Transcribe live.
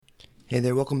Hey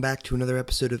there, welcome back to another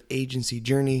episode of Agency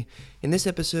Journey. In this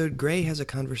episode, Gray has a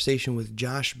conversation with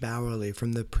Josh Bowerly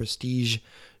from the Prestige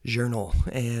Journal,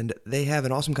 and they have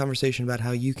an awesome conversation about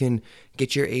how you can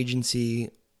get your agency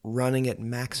running at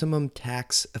maximum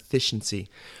tax efficiency.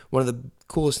 One of the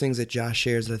coolest things that Josh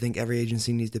shares that I think every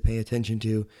agency needs to pay attention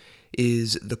to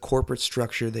is the corporate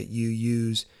structure that you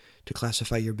use to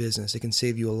classify your business. It can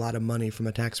save you a lot of money from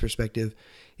a tax perspective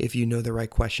if you know the right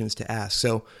questions to ask.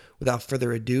 So without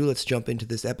further ado, let's jump into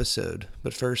this episode.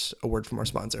 But first, a word from our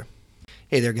sponsor.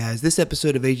 Hey there, guys. This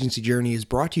episode of Agency Journey is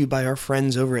brought to you by our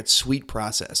friends over at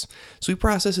SweetProcess.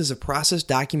 SweetProcess is a process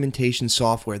documentation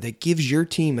software that gives your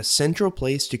team a central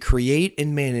place to create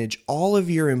and manage all of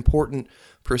your important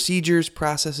procedures,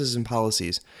 processes, and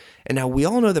policies. And now we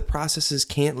all know that processes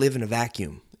can't live in a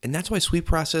vacuum. And that's why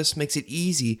SweetProcess makes it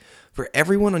easy for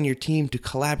everyone on your team to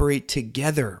collaborate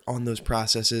together on those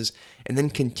processes and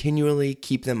then continually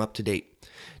keep them up to date.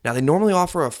 Now, they normally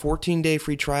offer a 14-day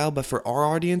free trial, but for our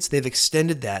audience, they've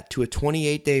extended that to a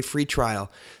 28-day free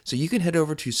trial. So you can head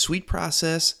over to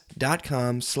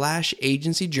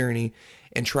sweetprocess.com/agencyjourney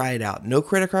and try it out. No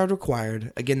credit card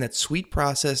required. Again, that's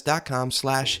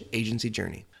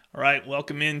sweetprocess.com/agencyjourney. All right,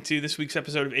 welcome into this week's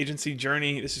episode of Agency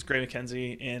Journey. This is Gray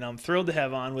McKenzie, and I'm thrilled to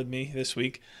have on with me this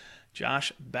week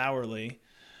Josh Bowerly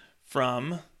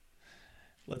from,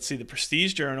 the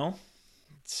Prestige Journal.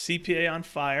 CPA on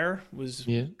Fire was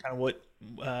kind of what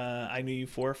I knew you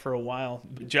for a while.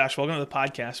 But Josh, welcome to the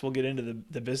podcast. We'll get into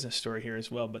the business story here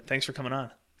as well, but thanks for coming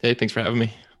on. Hey, thanks for having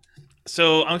me.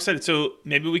 So I'm excited. So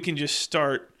maybe we can just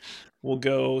start.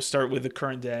 We'll start with the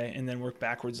current day and then work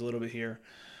backwards a little bit here.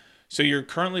 So you're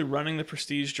currently running the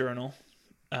Prestige Journal.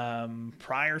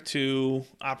 Prior to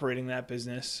operating that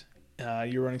business,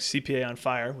 you're running CPA on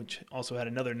Fire, which also had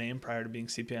another name prior to being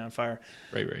CPA on Fire.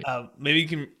 Right. Maybe you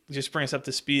can just bring us up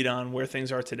to speed on where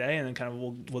things are today, and then kind of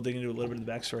we'll dig into a little bit of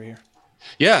the backstory here.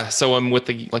 Yeah. So I'm with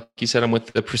like you said, I'm with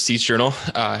the Prestige Journal.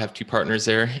 I have two partners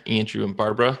there, Andrew and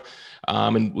Barbara.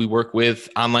 And we work with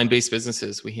online-based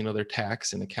businesses. We handle their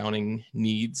tax and accounting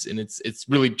needs, and it's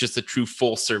really just a true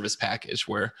full service package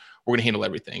where we're going to handle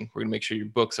everything. We're going to make sure your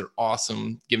books are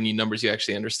awesome, giving you numbers you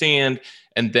actually understand,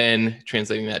 and then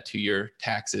translating that to your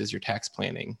taxes, your tax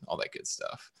planning, all that good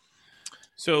stuff.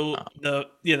 So the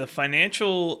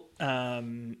financial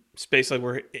space, like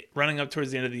we're running up towards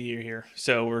the end of the year here,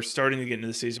 so we're starting to get into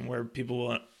the season where people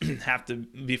will have to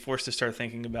be forced to start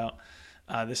thinking about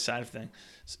this side of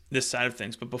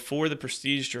things. But before the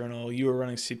Prestige Journal, you were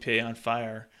running CPA on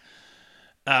Fire.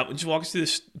 Would you walk us through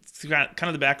this kind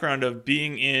of the background of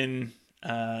being in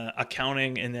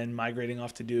accounting and then migrating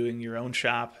off to doing your own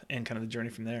shop and kind of the journey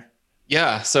from there?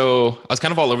 Yeah. So I was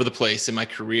kind of all over the place in my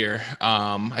career.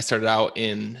 I started out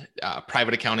in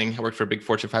private accounting. I worked for a big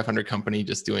Fortune 500 company,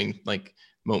 just doing like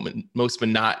most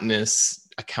monotonous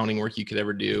accounting work you could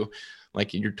ever do.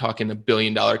 Like you're talking $1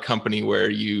 billion company where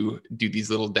you do these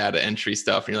little data entry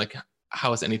stuff and you're like,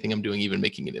 how is anything I'm doing even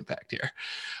making an impact here?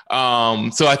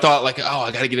 So I thought like,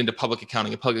 I got to get into public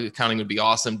accounting. Public accounting would be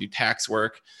awesome, do tax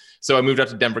work. So I moved out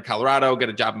to Denver, Colorado, got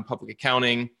a job in public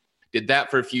accounting, did that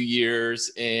for a few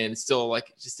years and still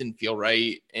like, it just didn't feel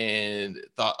right. And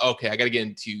thought, okay, I got to get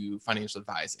into financial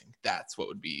advising. That's what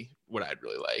I'd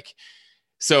really like.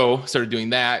 So started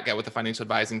doing that, got with a financial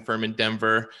advising firm in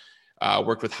Denver,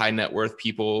 worked with high net worth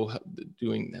people,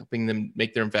 helping them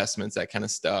make their investments, that kind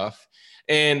of stuff.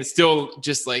 And still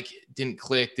just like didn't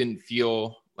click, didn't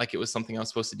feel like it was something I was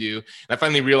supposed to do. And I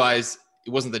finally realized it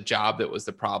wasn't the job that was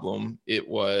the problem. It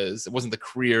wasn't the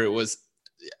career.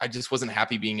 I just wasn't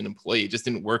happy being an employee. It just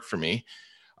didn't work for me.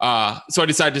 So I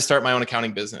decided to start my own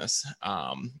accounting business.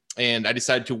 And I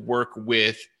decided to work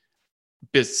with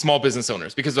small business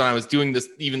owners, because when I was doing this,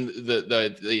 even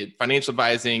the financial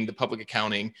advising, the public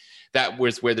accounting, that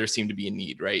was where there seemed to be a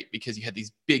need, right? Because you had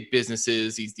these big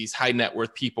businesses, these high net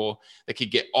worth people that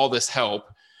could get all this help,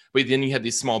 but then you had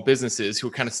these small businesses who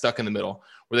were kind of stuck in the middle,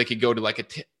 where they could go to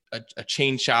like a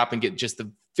chain shop and get just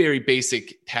the very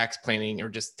basic tax planning or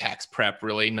just tax prep,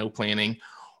 really no planning,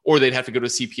 or they'd have to go to a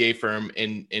CPA firm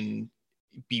and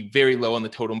be very low on the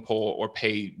totem pole or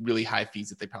pay really high fees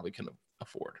that they probably couldn't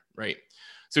afford, right?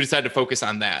 So I decided to focus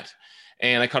on that.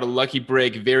 And I caught a lucky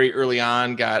break very early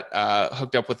on, got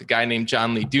hooked up with a guy named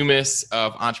John Lee Dumas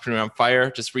of Entrepreneur on Fire,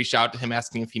 just reached out to him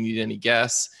asking if he needed any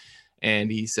guests.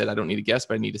 And he said, I don't need a guest,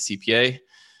 but I need a CPA.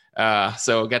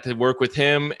 So I got to work with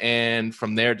him. And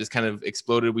from there, it just kind of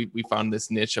exploded. We found this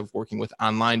niche of working with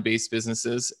online-based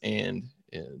businesses, and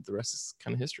the rest is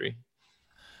kind of history.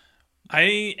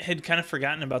 I had kind of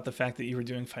forgotten about the fact that you were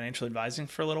doing financial advising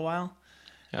for a little while.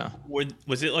 Yeah.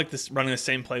 Was it like this, running the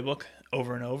same playbook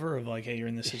over and over of like, hey, you're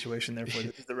in this situation, therefore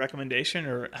this is the recommendation,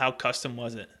 or how custom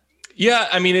was it? Yeah,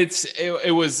 I mean,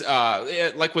 it was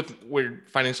like with where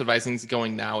financial advising is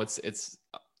going now. It's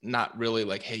not really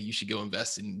like, hey, you should go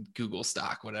invest in Google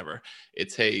stock, whatever.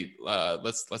 It's, hey,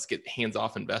 let's get hands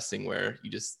off investing, where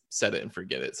you just set it and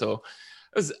forget it. So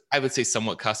it was, I would say,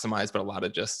 somewhat customized, but a lot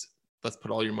of just, let's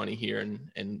put all your money here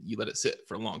and you let it sit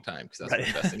for a long time, because that's Right. what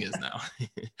investing is now.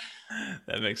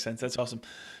 That makes sense. That's awesome.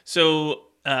 So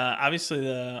obviously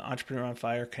the Entrepreneur on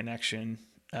Fire connection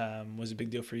was a big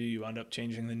deal for you. You wound up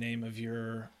changing the name of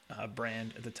your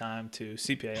brand at the time to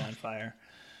CPA on Fire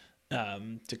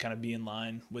to kind of be in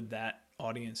line with that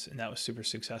audience, and that was super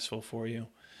successful for you.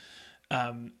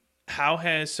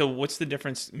 So what's the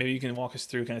difference? Maybe you can walk us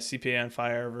through kind of CPA on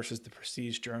Fire versus the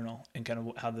Prestige Journal and kind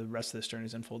of how the rest of this journey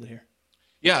is unfolded here.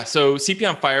 Yeah. So CPA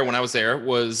on Fire, when I was there,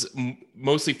 was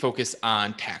mostly focused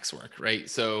on tax work, right?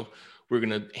 So we're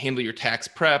going to handle your tax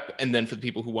prep. And then for the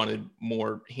people who wanted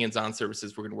more hands-on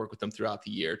services, we're going to work with them throughout the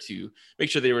year to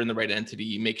make sure they were in the right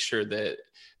entity, make sure that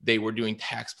they were doing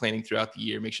tax planning throughout the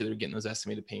year, make sure they were getting those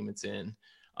estimated payments in.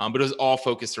 But it was all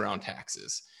focused around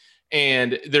taxes.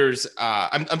 And there's,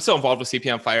 I'm still involved with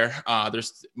CPA on Fire.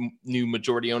 There's new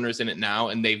majority owners in it now,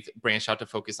 and they've branched out to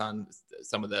focus on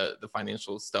some of the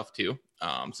financial stuff too.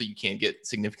 So you can get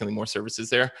significantly more services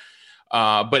there.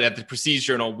 But at the Prestige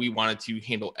Journal, we wanted to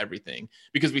handle everything,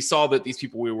 because we saw that these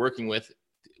people we were working with,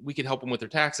 we could help them with their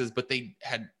taxes, but they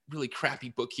had really crappy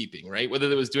bookkeeping, right?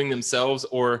 Whether it was doing themselves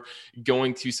or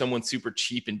going to someone super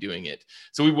cheap and doing it.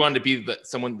 So we wanted to be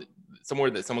somewhere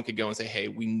that someone could go and say, hey,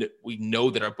 we know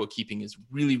that our bookkeeping is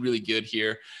really, really good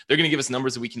here. They're going to give us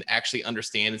numbers that we can actually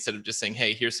understand, instead of just saying,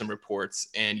 hey, here's some reports,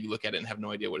 and you look at it and have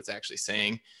no idea what it's actually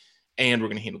saying. And we're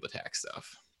going to handle the tax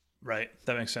stuff. Right.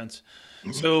 That makes sense.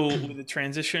 So with the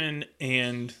transition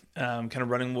and kind of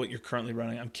running what you're currently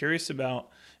running, I'm curious about,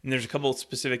 and there's a couple of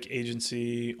specific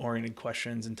agency oriented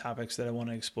questions and topics that I want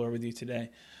to explore with you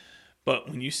today. But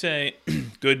when you say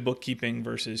good bookkeeping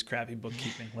versus crappy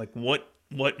bookkeeping, like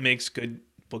what makes good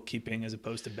bookkeeping as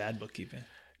opposed to bad bookkeeping?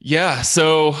 Yeah.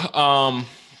 So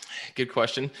good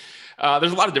question.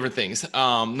 There's a lot of different things.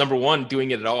 Number one,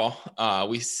 doing it at all.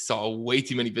 We saw way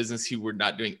too many businesses who were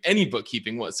not doing any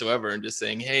bookkeeping whatsoever and just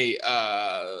saying, hey,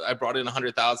 I brought in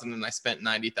 100,000 and I spent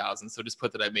 90,000. So just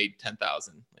put that I made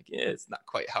 10,000. Like, yeah, it's not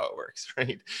quite how it works,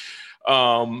 right?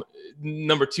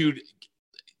 Number two,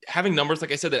 having numbers,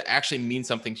 like I said, that actually mean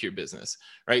something to your business,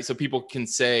 right? So people can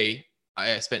say,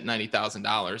 I spent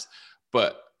 $90,000,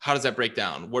 but how does that break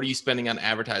down? What are you spending on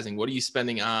advertising? What are you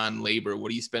spending on labor?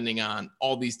 What are you spending on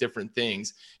all these different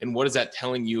things? And what is that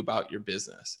telling you about your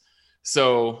business?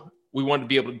 So we want to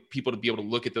be able to people to be able to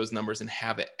look at those numbers and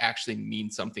have it actually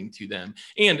mean something to them.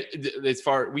 And as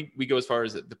far we go as far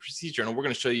as the Prestige Journal, we're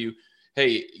going to show you,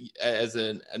 hey, as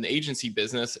an agency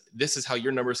business, this is how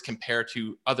your numbers compare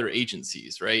to other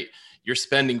agencies, right? You're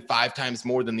spending 5 times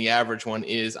more than the average one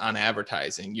is on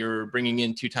advertising. You're bringing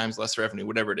in 2 times less revenue,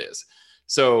 whatever it is.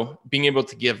 So being able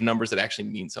to give numbers that actually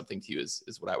mean something to you is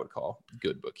what I would call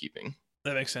good bookkeeping.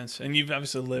 That makes sense. And you've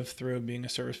obviously lived through being a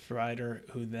service provider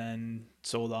who then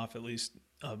sold off at least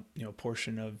a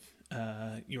portion of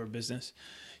your business.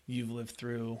 You've lived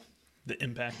through the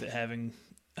impact that having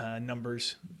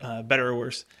numbers, better or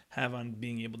worse, have on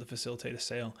being able to facilitate a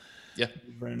sale. Yeah,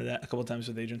 We've run into that a couple of times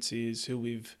with agencies who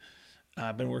we've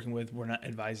been working with. We're not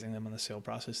advising them on the sale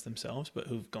process themselves, but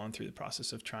who've gone through the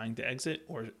process of trying to exit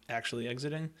or actually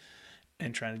exiting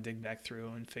and trying to dig back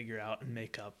through and figure out and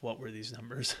make up what were these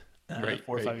numbers 4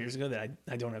 or 5 years ago that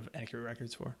I don't have accurate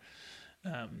records for.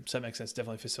 So that makes sense.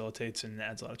 Definitely facilitates and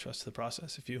adds a lot of trust to the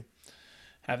process if you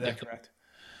have that correct.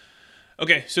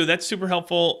 Okay, so that's super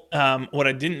helpful. What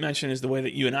I didn't mention is the way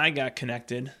that you and I got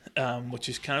connected, which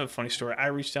is kind of a funny story. I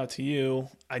reached out to you.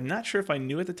 I'm not sure if I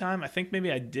knew at the time. I think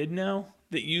maybe I did know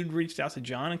that you'd reached out to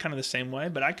John in kind of the same way,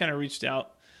 but I kind of reached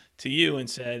out to you and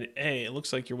said, hey, it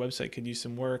looks like your website could use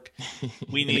some work.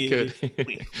 We need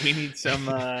we need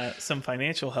some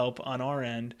financial help on our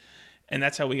end. And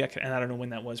that's how we got, and I don't know when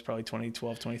that was, probably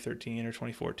 2012, 2013 or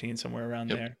 2014, somewhere around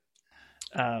there.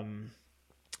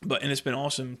 And it's been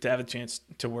awesome to have a chance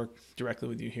to work directly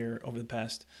with you here over the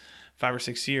past 5 or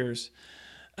 6 years.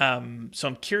 So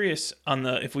I'm curious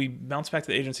if we bounce back to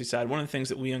the agency side, one of the things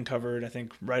that we uncovered, I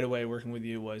think right away working with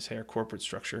you was, hey, our corporate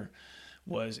structure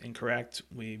was incorrect.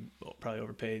 We probably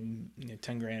overpaid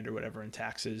 10 grand or whatever in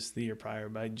taxes the year prior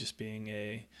by just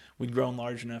being we'd grown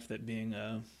large enough that being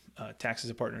a tax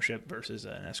as a partnership versus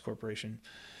an S corporation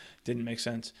didn't make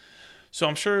sense. So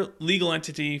I'm sure legal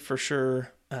entity for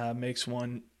sure makes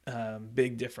one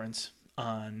big difference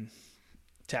on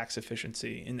tax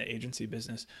efficiency in the agency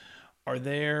business. Are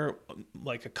there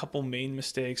like a couple main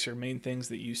mistakes or main things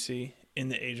that you see in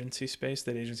the agency space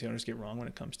that agency owners get wrong when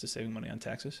it comes to saving money on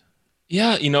taxes?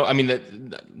 Yeah, I mean,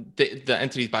 the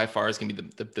entities by far is going to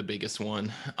be the biggest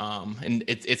one, and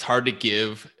it's hard to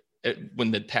give. When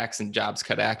the Tax and Jobs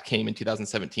Cut Act came in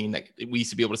 2017, that we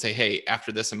used to be able to say, hey,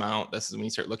 after this amount, this is when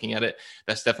you start looking at it.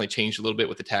 That's definitely changed a little bit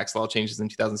with the tax law changes in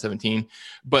 2017.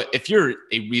 But if you're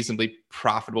a reasonably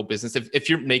profitable business, if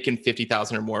you're making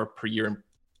 50,000 or more per year in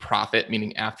profit,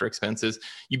 meaning after expenses,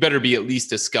 you better be at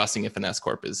least discussing if an S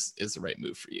corp is the right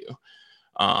move for you.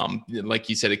 Like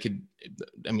you said,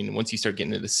 I mean, once you start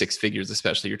getting into the six figures,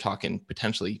 especially, you're talking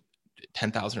potentially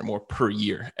 10,000 or more per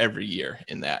year, every year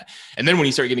in that. And then when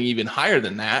you start getting even higher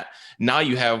than that, now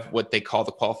you have what they call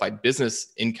the qualified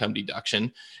business income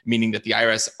deduction, meaning that the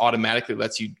IRS automatically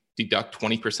lets you deduct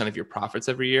 20% of your profits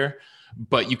every year.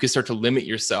 But you can start to limit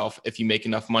yourself if you make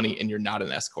enough money and you're not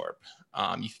an S corp.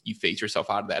 You phase yourself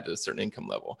out of that at a certain income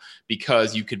level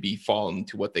because you could be falling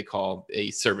into what they call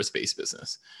a service-based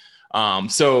business.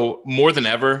 So more than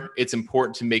ever, it's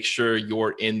important to make sure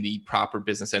you're in the proper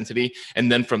business entity. And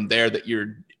then from there that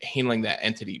you're handling that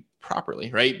entity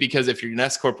properly, right? Because if you're an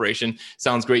S corporation,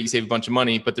 sounds great, you save a bunch of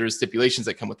money, but there's stipulations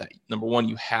that come with that. Number one,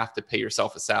 you have to pay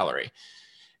yourself a salary.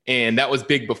 And that was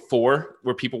big before,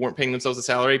 where people weren't paying themselves a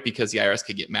salary because the IRS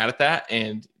could get mad at that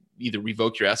and either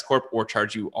revoke your S corp or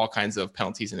charge you all kinds of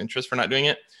penalties and interest for not doing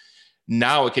it.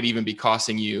 Now it could even be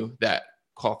costing you that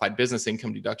qualified business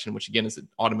income deduction, which again is an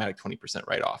automatic 20%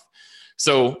 write-off.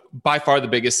 So by far the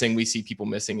biggest thing we see people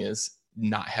missing is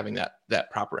not having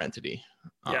that proper entity,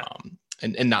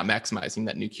 and not maximizing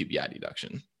that new QBI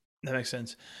deduction. That makes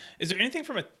sense. Is there anything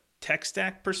from a tech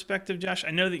stack perspective, Josh?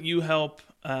 I know that you help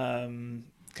kind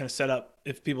of set up,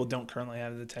 if people don't currently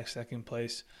have the tech stack in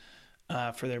place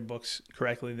for their books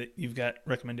correctly, that you've got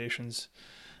recommendations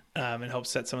and help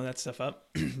set some of that stuff up.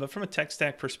 But from a tech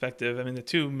stack perspective, I mean, the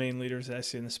two main leaders that I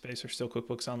see in the space are still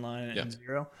QuickBooks Online and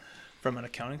Xero. From an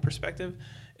accounting perspective,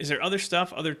 is there other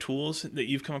stuff, other tools that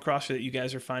you've come across or that you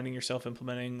guys are finding yourself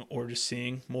implementing or just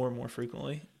seeing more and more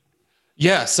frequently?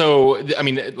 Yeah. So, I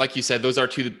mean, like you said, those are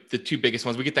the two biggest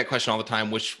ones. We get that question all the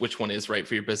time, which one is right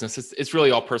for your business? It's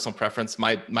really all personal preference.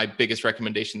 My biggest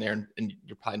recommendation there, and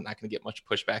you're probably not going to get much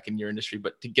pushback in your industry,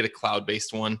 but to get a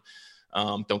cloud-based one.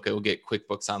 Don't go get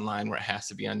QuickBooks Online where it has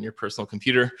to be on your personal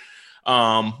computer.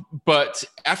 But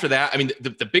after that, I mean,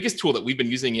 the biggest tool that we've been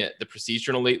using at the Prestige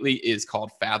Journal lately is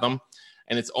called Fathom.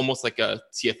 And it's almost like a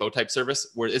CFO type service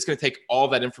where it's going to take all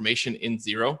that information in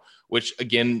Xero, which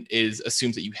again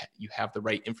assumes that you have the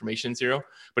right information in Xero.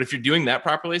 But if you're doing that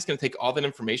properly, it's going to take all that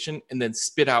information and then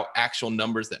spit out actual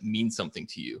numbers that mean something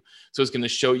to you. So it's going to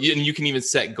show you, and you can even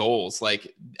set goals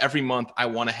like every month I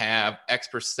want to have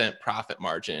X% profit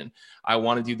margin. I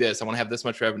want to do this. I want to have this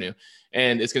much revenue.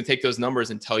 And it's going to take those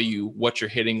numbers and tell you what you're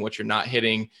hitting, what you're not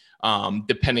hitting.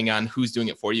 Depending on who's doing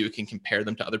it for you, it can compare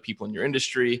them to other people in your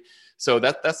industry. So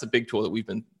that's a big tool that we've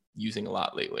been using a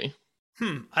lot lately.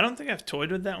 I don't think I've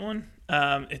toyed with that one.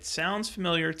 It sounds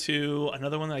familiar to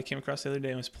another one that I came across the other day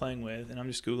and was playing with, and I'm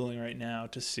just Googling right now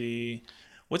to see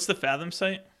what's the Fathom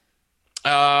site?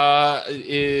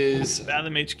 Is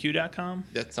fathomhq.com?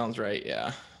 That sounds right.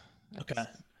 Yeah. Okay.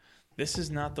 This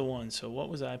is not the one. So what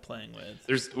was I playing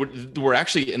with? We're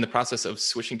actually in the process of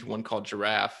switching to one called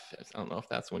Giraffe. I don't know if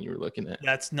that's the one you were looking at.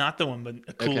 That's not the one, but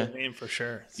a cool name for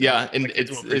sure. So yeah, and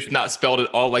it's not spelled at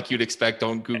all like you'd expect.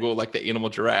 Don't Google like the animal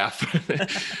giraffe.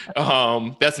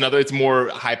 That's another. It's more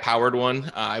high powered one.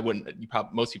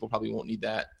 Most people probably won't need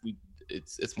that.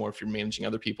 It's more if you're managing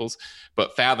other people's.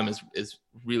 But Fathom is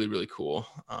really, really cool.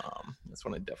 That's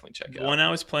one I definitely check out. The one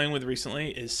I was playing with recently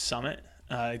is Summit.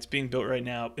 It's being built right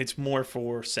now. It's more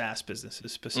for SaaS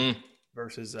businesses specifically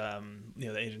versus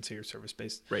the agency or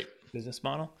service-based business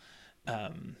model.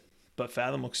 But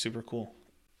Fathom looks super cool.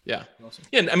 Yeah. Awesome.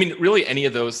 Yeah. I mean, really any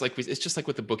of those, it's just like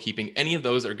with the bookkeeping, any of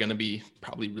those are going to be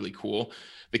probably really cool.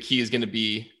 The key is going to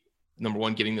be, number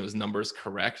one, getting those numbers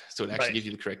correct. So it actually gives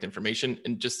you the correct information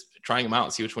and just trying them out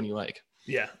and see which one you like.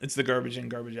 Yeah. It's the garbage in,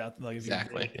 garbage out. Like if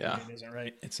exactly. If it isn't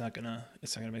right, it's not gonna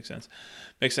make sense.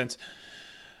 Makes sense.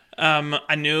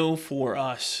 I know for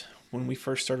us, when we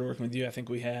first started working with you, I think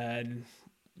we had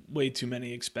way too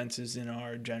many expenses in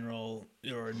our general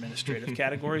or administrative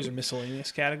categories or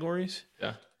miscellaneous categories.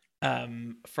 Yeah.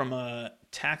 From a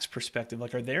tax perspective,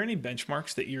 like, are there any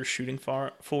benchmarks that you're shooting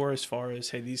for as far as,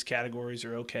 hey, these categories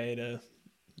are okay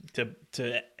to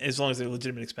as long as they're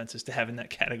legitimate expenses to have in that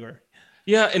category?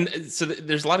 Yeah. And so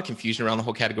there's a lot of confusion around the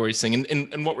whole categories thing.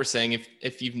 And what we're saying,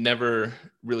 if you've never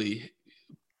really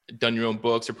done your own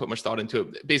books or put much thought into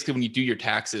it, basically when you do your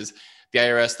taxes, the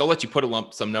IRS, they'll let you put a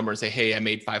lump sum number and say, hey, I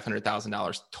made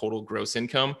 $500,000 total gross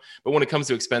income. But when it comes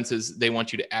to expenses, they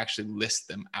want you to actually list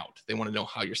them out. They want to know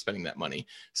how you're spending that money.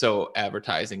 So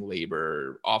advertising,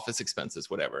 labor, office expenses,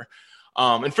 whatever.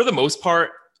 And for the most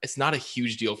part, it's not a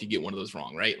huge deal if you get one of those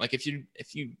wrong, right? Like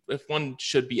if one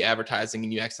should be advertising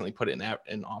and you accidentally put it in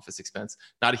an office expense,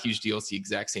 not a huge deal. It's the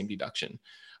exact same deduction.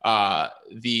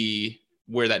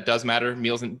 Where that does matter,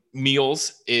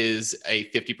 meals is a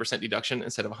 50% deduction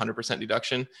instead of 100%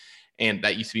 deduction. And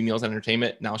that used to be meals and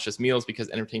entertainment. Now it's just meals because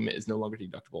entertainment is no longer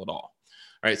deductible at all.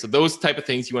 All right. So those type of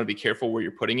things, you want to be careful where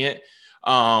you're putting it.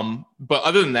 But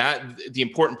other than that, the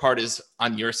important part is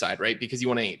on your side, right? Because you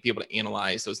want to be able to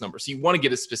analyze those numbers. So you want to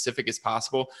get as specific as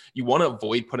possible. You want to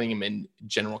avoid putting them in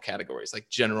general categories like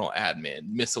general admin,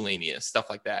 miscellaneous, stuff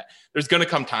like that. There's going to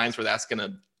come times where that's going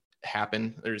to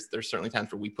happen. There's certainly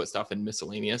times where we put stuff in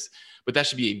miscellaneous, but that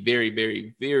should be a very,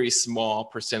 very, very small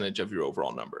percentage of your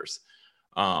overall numbers.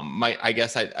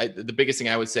 The biggest thing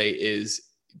I would say is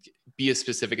be as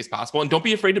specific as possible, and don't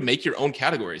be afraid to make your own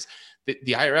categories.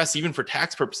 The IRS, even for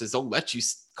tax purposes, they'll let you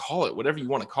call it whatever you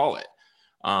want to call it.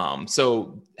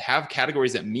 So have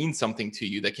categories that mean something to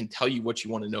you, that can tell you what you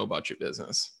want to know about your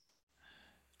business.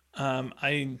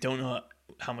 I don't know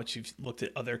how much you've looked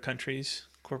at other countries'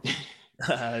 corporate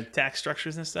tax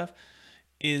structures and stuff.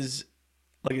 Is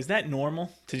that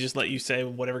normal to just let you say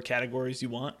whatever categories you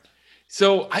want?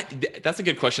 So that's a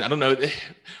good question. I don't know.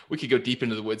 We could go deep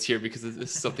into the woods here because this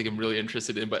is something I'm really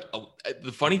interested in. But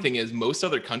the funny thing is, most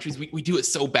other countries, we do it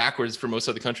so backwards for most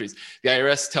other countries. The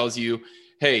IRS tells you,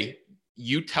 hey,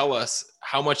 you tell us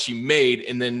how much you made,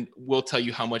 and then we'll tell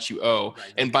you how much you owe.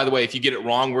 Right. And by the way, if you get it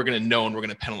wrong, we're going to know, and we're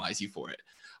going to penalize you for it.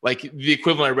 Like the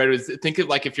equivalent I read was, think of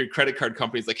like if your credit card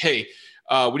company is like, hey,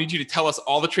 we need you to tell us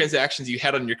all the transactions you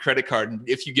had on your credit card. And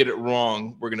if you get it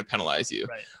wrong, we're going to penalize you.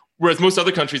 Right. Whereas most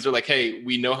other countries are like, hey,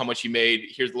 we know how much you made.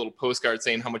 Here's a little postcard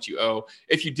saying how much you owe.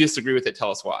 If you disagree with it,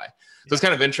 tell us why. So it's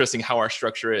kind of interesting how our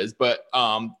structure is. But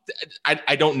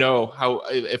I don't know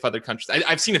if other countries,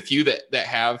 I've seen a few that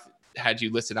have had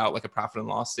you listed out like a profit and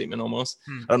loss statement almost.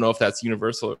 I don't know if that's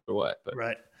universal or what. But.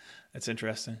 Right. That's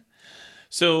interesting.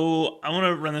 So I want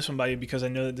to run this one by you because I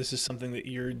know that this is something that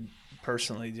you're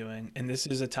personally doing. And this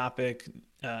is a topic,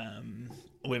 we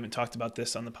haven't talked about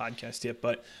this on the podcast yet,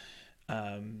 but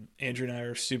Andrew and I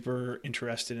are super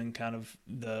interested in kind of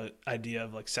the idea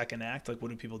of like second act, like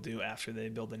what do people do after they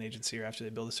build an agency or after they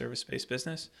build a service-based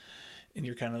business? And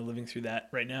you're kind of living through that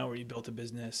right now where you built a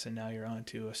business and now you're on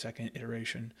to a second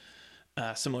iteration,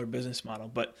 similar business model.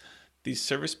 But these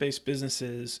service-based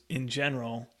businesses in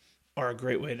general are a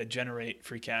great way to generate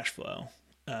free cash flow.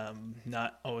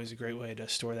 Not always a great way to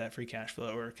store that free cash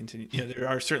flow or continue. There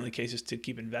are certainly cases to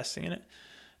keep investing in it.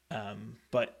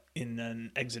 But in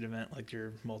an exit event, like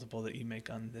your multiple that you make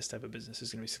on this type of business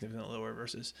is going to be significantly lower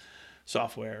versus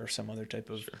software or some other type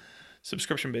of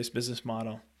subscription-based business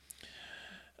model.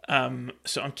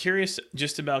 So I'm curious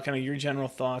just about kind of your general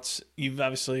thoughts. You've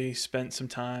obviously spent some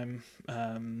time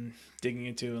digging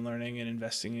into and learning and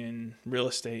investing in real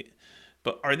estate.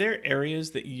 But are there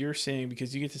areas that you're seeing,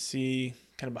 because you get to see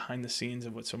kind of behind the scenes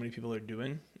of what so many people are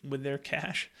doing with their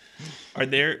cash, are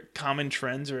there common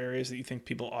trends or areas that you think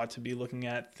people ought to be looking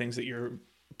at, things that you're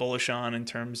bullish on in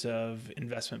terms of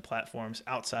investment platforms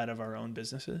outside of our own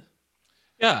businesses?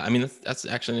 Yeah, I mean, that's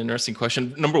actually an interesting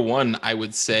question. Number one, I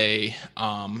would say,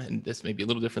 and this may be a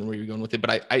little different than where you're going with it,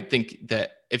 but I think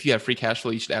that if you have free cash flow,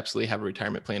 you should absolutely have a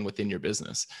retirement plan within your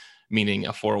business, meaning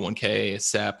a 401k, a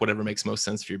SEP, whatever makes most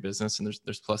sense for your business. And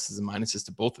there's pluses and minuses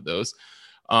to both of those.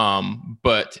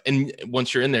 But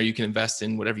once you're in there, you can invest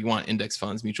in whatever you want, index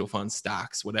funds, mutual funds,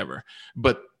 stocks, whatever.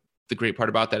 But the great part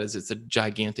about that is it's a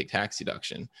gigantic tax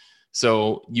deduction.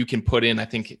 So you can put in, I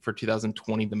think for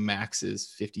 2020, the max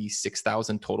is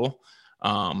 56,000 total.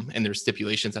 And there's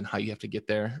stipulations on how you have to get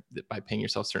there by paying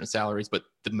yourself certain salaries. But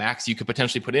the max you could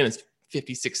potentially put in is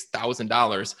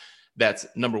 $56,000. That's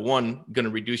number one, going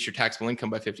to reduce your taxable income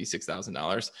by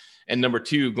 $56,000. And number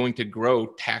two, going to grow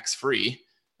tax-free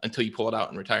until you pull it out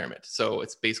in retirement. So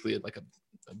it's basically like a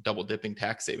double dipping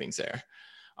tax savings there.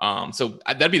 So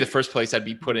that'd be the first place I'd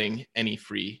be putting any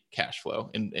free cash flow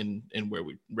in where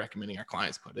we're recommending our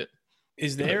clients put it.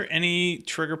 Is there any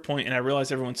trigger point? And I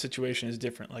realize everyone's situation is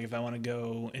different. Like if I want to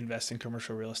go invest in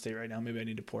commercial real estate right now, maybe I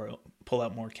need to pull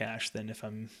out more cash than if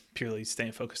I'm purely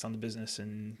staying focused on the business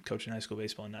and coaching high school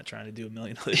baseball and not trying to do $1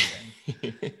 million other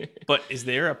things. But is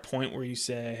there a point where you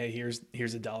say, hey,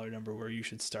 here's a dollar number where you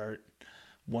should start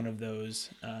one of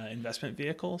those investment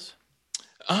vehicles?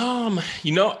 I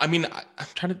mean, I'm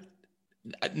trying to,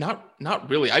 Not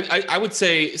really. I would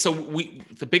say, so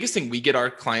the biggest thing we get our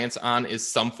clients on is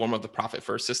some form of the profit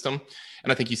first system.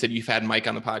 And I think you said you've had Mike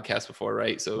on the podcast before,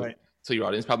 right? So, Right. so your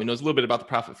audience probably knows a little bit about the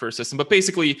profit first system, but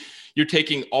basically you're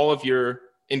taking all of your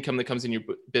income that comes in your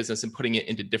business and putting it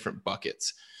into different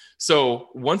buckets. So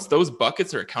once those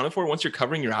buckets are accounted for, once you're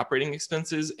covering your operating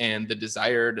expenses and the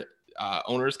desired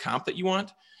owner's comp that you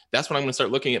want, that's when I'm going to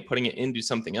start looking at putting it into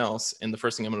something else. And the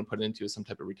first thing I'm going to put it into is some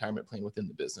type of retirement plan within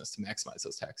the business to maximize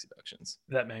those tax deductions.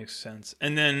 That makes sense.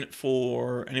 And then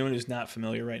for anyone who's not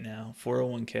familiar right now,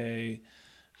 401k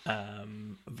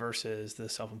versus the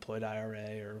self-employed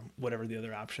IRA or whatever the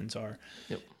other options are.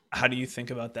 Yep. How do you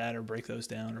think about that or break those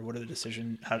down, or what are the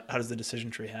decision? How does the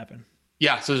decision tree happen?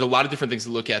 Yeah, so there's a lot of different things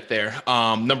to look at there.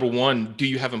 Number one, do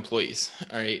you have employees?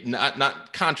 All right,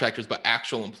 not contractors, but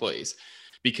actual employees.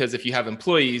 Because if you have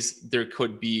employees, there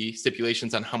could be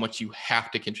stipulations on how much you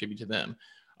have to contribute to them.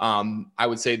 I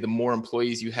would say the more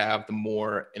employees you have, the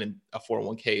more a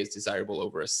 401k is desirable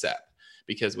over a SEP.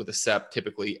 Because with a SEP,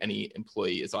 typically any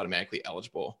employee is automatically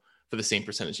eligible for the same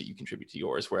percentage that you contribute to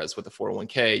yours. Whereas with a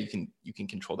 401k, you can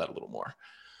control that a little more.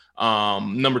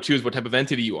 Number two is what type of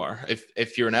entity you are.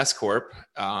 If you're an S corp,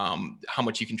 how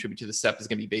much you contribute to the SEP is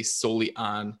going to be based solely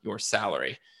on your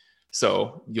salary.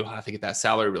 So you'll have to get that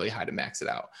salary really high to max it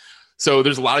out. So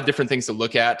there's a lot of different things to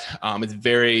look at. It's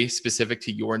very specific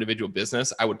to your individual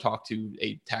business. I would talk to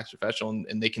a tax professional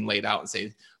and they can lay it out and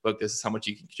say, look, this is how much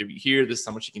you can contribute here. This is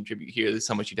how much you contribute here. This is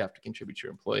how much you'd have to contribute to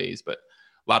your employees. But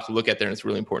a lot to look at there, and it's a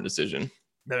really important decision.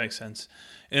 That makes sense.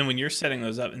 And when you're setting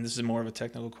those up, and this is more of a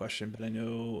technical question, but I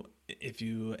know if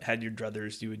you had your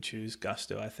druthers, you would choose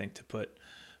Gusto, I think, to put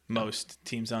most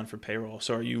teams on for payroll.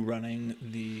 So are you running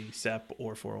the SEP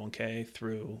or 401k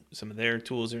through some of their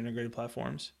tools or integrated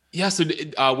platforms? Yeah, so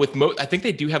I think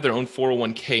they do have their own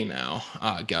 401k now,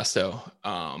 Gusto.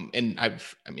 And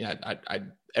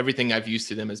everything I've used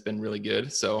to them has been really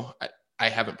good. So I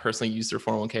haven't personally used their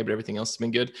 401k, but everything else has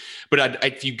been good. But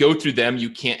if you go through them, you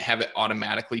can't have it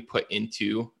automatically put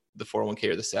into the 401k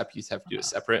or the SEP. You just have to do it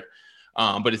separate.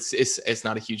 But it's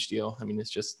not a huge deal. I mean,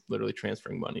 it's just literally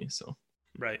transferring money. So.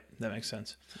 Right. That makes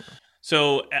sense.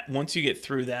 So once you get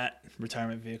through that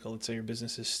retirement vehicle, let's say your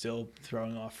business is still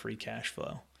throwing off free cash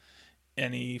flow.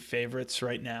 Any favorites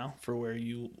right now for where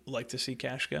you like to see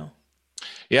cash go?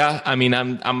 Yeah, I mean,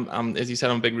 I'm as you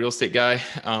said, I'm a big real estate guy.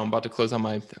 I'm about to close on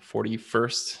my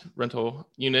 41st rental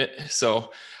unit,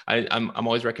 so I'm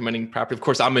always recommending property. Of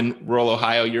course, I'm in rural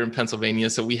Ohio. You're in Pennsylvania,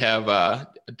 so we have a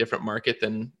different market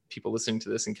than people listening to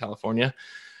this in California.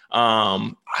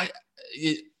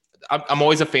 I'm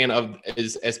always a fan of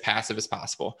as passive as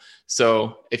possible.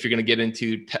 So if you're going to get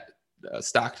into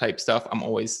stock type stuff, I'm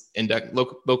always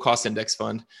low cost index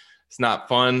fund. It's not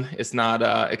fun. It's not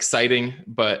exciting,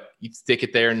 but you stick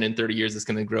it there, and in 30 years, it's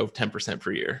going to grow 10%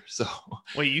 per year. So,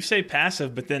 well, you say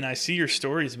passive, but then I see your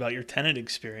stories about your tenant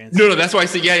experience. No, that's why I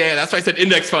said That's why I said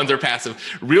index funds are passive.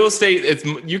 Real estate,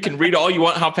 you can read all you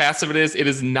want how passive it is. It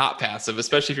is not passive,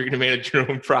 especially if you're going to manage your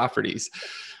own properties.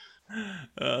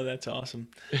 Oh, that's awesome.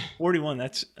 41.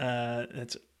 That's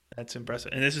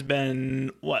impressive. And this has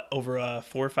been over a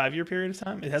 4 or 5 year period of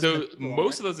time? It so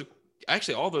most of those,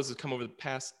 actually all those have come over the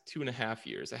past 2.5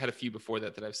 years. I had a few before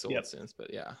that I've sold since,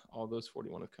 but yeah, all those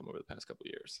 41 have come over the past couple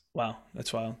of years. Wow.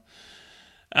 That's wild.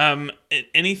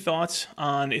 Any thoughts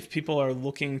on if people are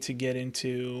looking to get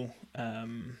into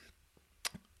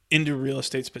real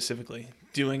estate specifically,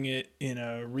 doing it in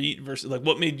a REIT versus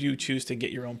what made you choose to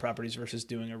get your own properties versus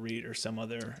doing a REIT or some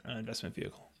other investment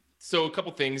vehicle? So a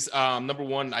couple things. Number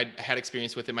one, I had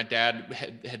experience with it. My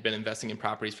dad had been investing in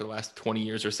properties for the last 20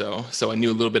 years or so. So I knew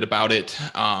a little bit about it.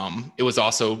 It was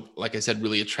also, like I said,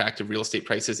 really attractive real estate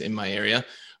prices in my area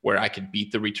where I could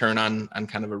beat the return on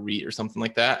kind of a REIT or something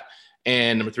like that.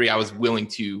 And number three, I was willing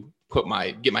to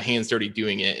get my hands dirty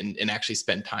doing it and actually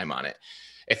spend time on it.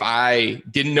 If I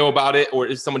didn't know about it, or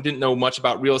if someone didn't know much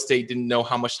about real estate, didn't know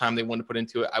how much time they wanted to put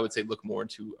into it, I would say look more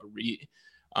into a REIT.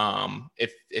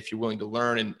 If you're willing to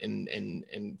learn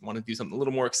and want to do something a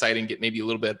little more exciting, get maybe a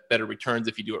little bit better returns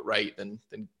if you do it right, then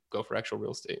go for actual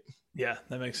real estate. Yeah,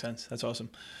 that makes sense. That's awesome.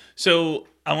 So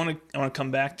I want to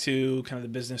come back to kind of the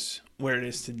business where it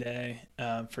is today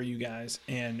for you guys,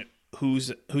 and who's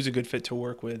a good fit to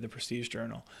work with the Prestige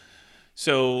Journal.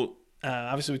 So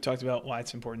obviously we talked about why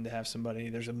it's important to have somebody.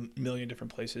 There's a million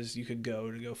different places you could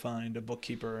go find a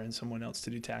bookkeeper and someone else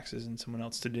to do taxes and someone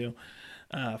else to do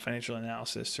financial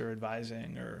analysis or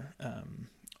advising or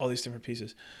all these different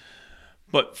pieces.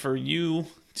 But for you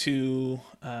to,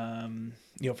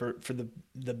 for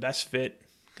the best fit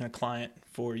kind of client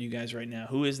for you guys right now,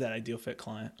 who is that ideal fit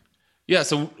client? Yeah,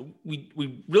 so we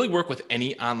really work with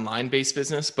any online-based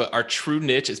business, but our true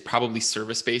niche is probably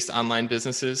service-based online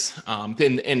businesses,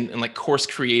 and like course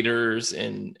creators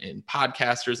and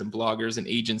podcasters and bloggers and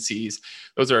agencies.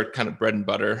 Those are kind of bread and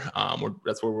butter.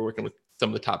 That's where we're working with some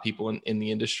of the top people in the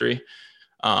industry,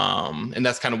 and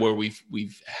that's kind of where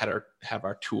we've have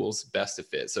our tools best to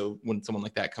fit. So when someone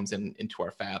like that comes into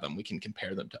our Fathom, we can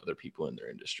compare them to other people in their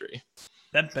industry.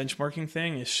 That benchmarking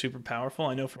thing is super powerful.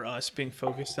 I know for us being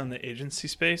focused on the agency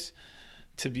space,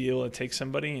 to be able to take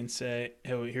somebody and say,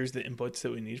 hey, here's the inputs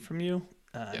that we need from you.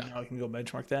 Now we can go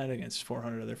benchmark that against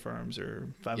 400 other firms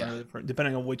or 500 other firms,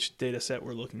 depending on which data set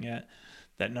we're looking at.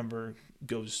 That number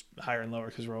goes higher and lower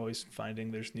because we're always finding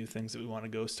there's new things that we want to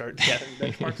go start gathering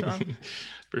benchmarks on.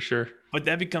 For sure. But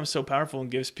that becomes so powerful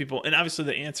and gives people, and obviously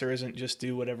the answer isn't just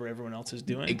do whatever everyone else is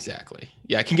doing. Exactly.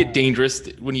 Yeah, it can get dangerous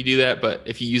when you do that, but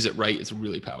if you use it right, it's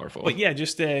really powerful. But yeah,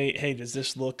 just hey, does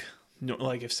this look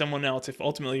like if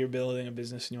ultimately you're building a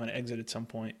business and you want to exit at some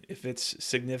point, if it's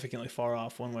significantly far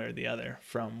off one way or the other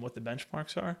from what the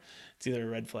benchmarks are, it's either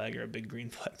a red flag or a big green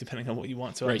flag, depending on what you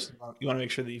want. So right. You want to make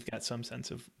sure that you've got some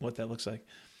sense of what that looks like.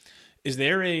 Is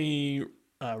there a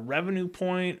revenue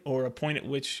point or a point at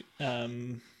which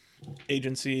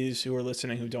agencies who are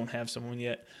listening who don't have someone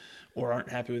yet or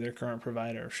aren't happy with their current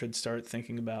provider should start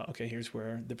thinking about, okay, here's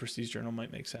where the Prestige Journal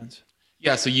might make sense?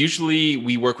 Yeah, so usually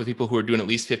we work with people who are doing at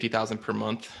least $50,000 per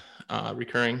month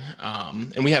recurring,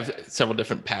 and we have several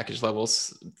different package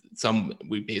levels. Some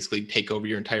we basically take over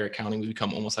your entire accounting. We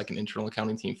become almost like an internal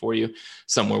accounting team for you.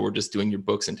 Some where we're just doing your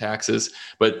books and taxes.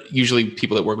 But usually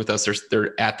people that work with us,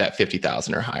 they're at that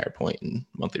 $50,000 or higher point in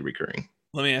monthly recurring.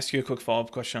 Let me ask you a quick follow-up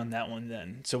question on that one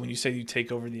then. So when you say you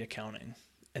take over the accounting,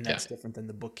 and that's different than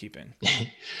the bookkeeping,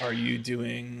 are you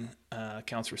doing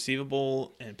accounts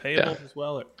receivable and payable as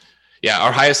well? Or? Yeah,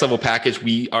 our highest level package,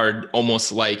 we are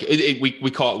almost like, we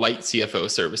call it light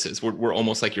CFO services. We're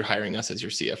almost like you're hiring us as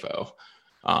your CFO.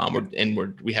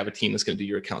 We have a team that's going to do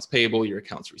your accounts payable, your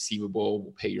accounts receivable,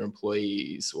 we'll pay your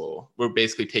employees. We're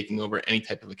basically taking over any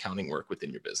type of accounting work within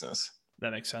your business.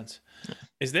 That makes sense. Yeah.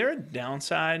 Is there a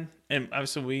downside? And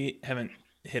obviously we haven't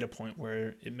hit a point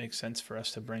where it makes sense for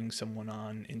us to bring someone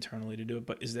on internally to do it,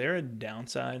 but is there a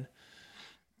downside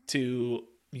to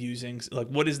using, like,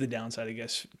 what is the downside, I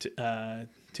guess, to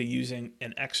using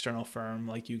an external firm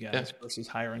like you guys versus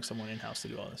hiring someone in-house to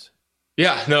do all this?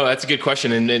 Yeah, no, that's a good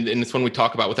question. And it's when we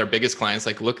talk about with our biggest clients,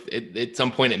 like, look, at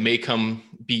some point it may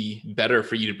be better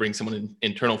for you to bring someone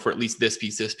internal for at least this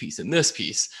piece, and this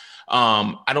piece.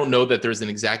 I don't know that there's an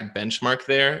exact benchmark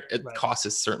there. Cost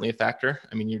is certainly a factor.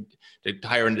 I mean, to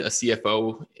hire a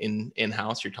CFO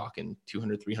in-house, you're talking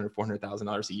 $200,000, $300,000,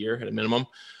 $400,000 a year at a minimum.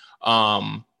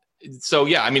 So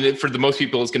yeah, I mean, for the most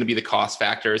people, it's going to be the cost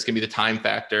factor. It's going to be the time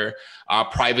factor.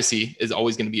 Privacy is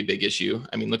always going to be a big issue.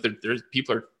 I mean, look, there's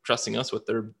people are trusting us with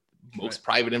their most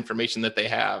private information that they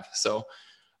have. So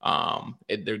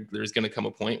there's going to come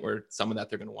a point where some of that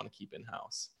they're going to want to keep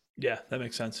in-house. Yeah, that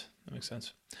makes sense.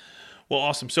 Well,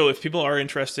 awesome. So if people are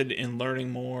interested in learning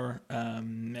more,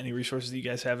 any resources that you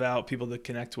guys have out, people to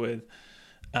connect with,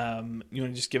 you want to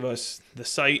just give us the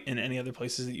site and any other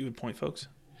places that you would point folks?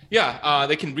 Yeah,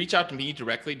 they can reach out to me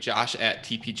directly,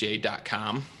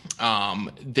 josh@tpj.com.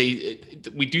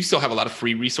 We do still have a lot of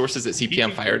free resources at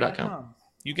cpmfire.com.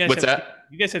 You guys What's have, that?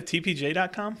 You guys have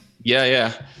tpj.com?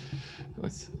 Yeah.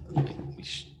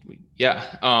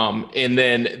 And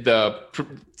then the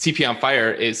CP on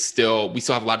Fire is we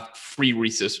still have a lot of free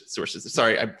resources.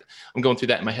 Sorry, I'm going through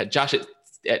that in my head. Josh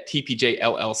at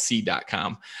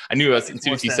tpjllc.com. I knew as soon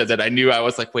as you said that, I knew I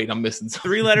was like, wait, I'm missing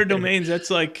something. 3-letter domains.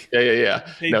 That's like,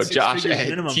 yeah. No, Josh at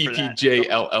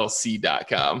tpjllc.com.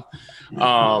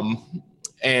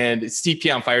 And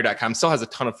cponfire.com still has a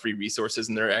ton of free resources,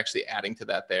 and they're actually adding to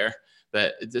that there,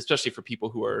 that especially for people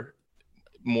who are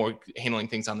more handling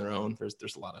things on their own.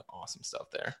 There's a lot of awesome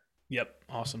stuff there. Yep.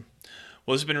 Awesome.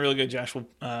 Well, this has been really good, Josh. We'll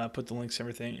put the links and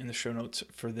everything in the show notes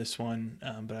for this one.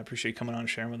 But I appreciate you coming on and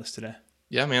sharing with us today.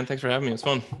 Yeah, man. Thanks for having me. It was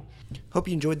fun. Hope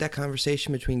you enjoyed that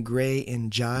conversation between Gray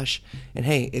and Josh. And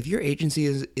hey, if your agency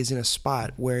is in a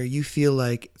spot where you feel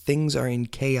like things are in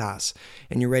chaos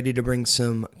and you're ready to bring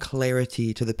some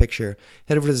clarity to the picture,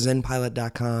 head over to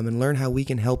zenpilot.com and learn how we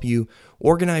can help you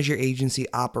organize your agency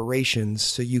operations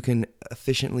so you can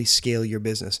efficiently scale your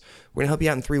business. We're going to help you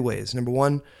out in 3 ways. Number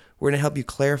 1, we're going to help you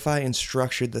clarify and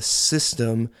structure the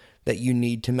system that you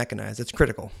need to mechanize. That's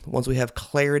critical. Once we have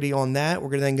clarity on that,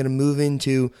 we're then going to move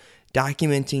into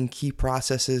documenting key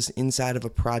processes inside of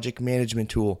a project management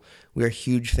tool. We are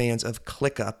huge fans of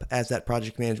ClickUp as that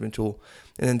project management tool.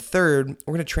 And then third,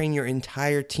 we're going to train your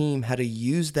entire team how to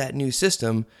use that new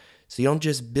system so you don't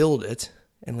just build it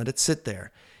and let it sit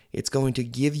there. It's going to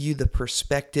give you the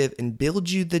perspective and build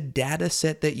you the data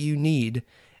set that you need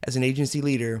as an agency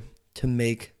leader to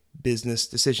make business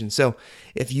decisions. So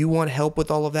if you want help with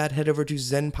all of that, head over to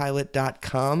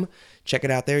zenpilot.com. Check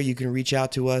it out there. You can reach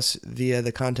out to us via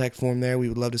the contact form there. We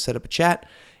would love to set up a chat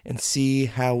and see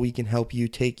how we can help you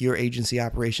take your agency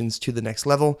operations to the next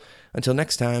level. Until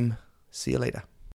next time, see you later.